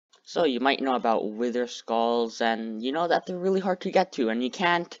So you might know about wither skulls, and you know that they're really hard to get to, and you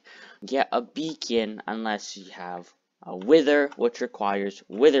can't get a beacon unless you have a wither, which requires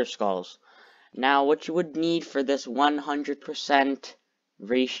wither skulls. Now, what you would need for this 100%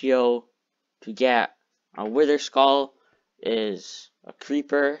 ratio to get a wither skull is a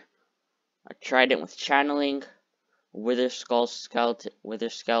creeper, a trident with channeling, wither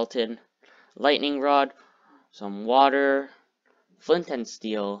skeleton, lightning rod, some water, flint and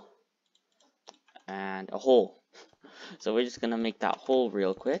steel, and a hole. So we're just gonna make that hole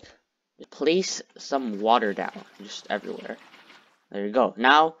real quick. Place some water down, just everywhere. There you go.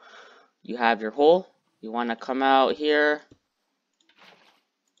 Now you have your hole. You want to come out here.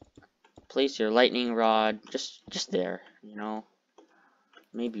 Place your lightning rod just there, you know.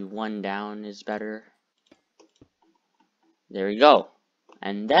 Maybe one down is better. There you go.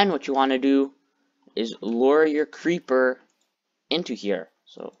 And then what you want to do is lure your creeper into here.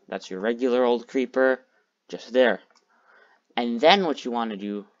 So that's your regular old creeper, just there. And then what you want to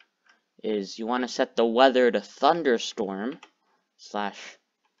do is you want to set the weather to thunderstorm /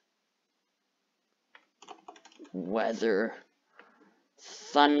 weather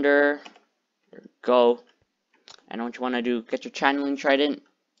thunder. There we go. And what you want to do, get your channeling trident,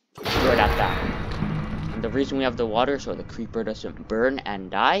 throw it at that. And the reason we have the water so the creeper doesn't burn and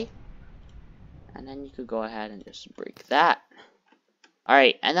die. And then you could go ahead and just break that.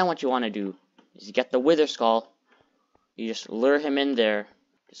 Alright, and then what you want to do is you get the wither skull. You just lure him in there.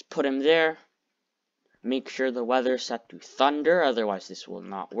 Just put him there. Make sure the weather's set to thunder, otherwise this will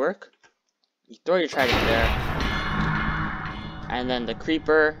not work. You throw your trident there. And then the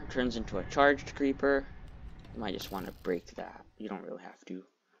creeper turns into a charged creeper. You might just want to break that. You don't really have to.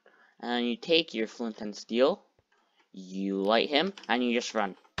 And then you take your flint and steel. You light him, and you just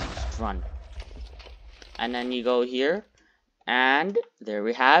run. Just run. And then you go here. And there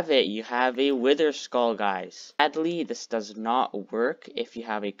we have it. You have a wither skull, guys. Sadly, this does not work if you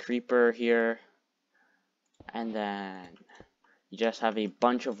have a creeper here. And then you just have a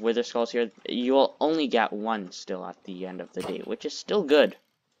bunch of wither skulls here. You will only get one still at the end of the day, which is still good.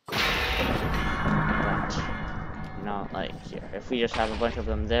 But, you know, like here, if we just have a bunch of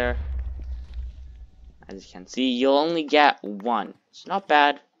them there, as you can see, you'll only get one. It's not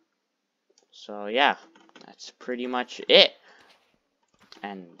bad. So yeah, that's pretty much it.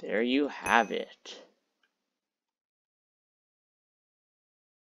 And there you have it.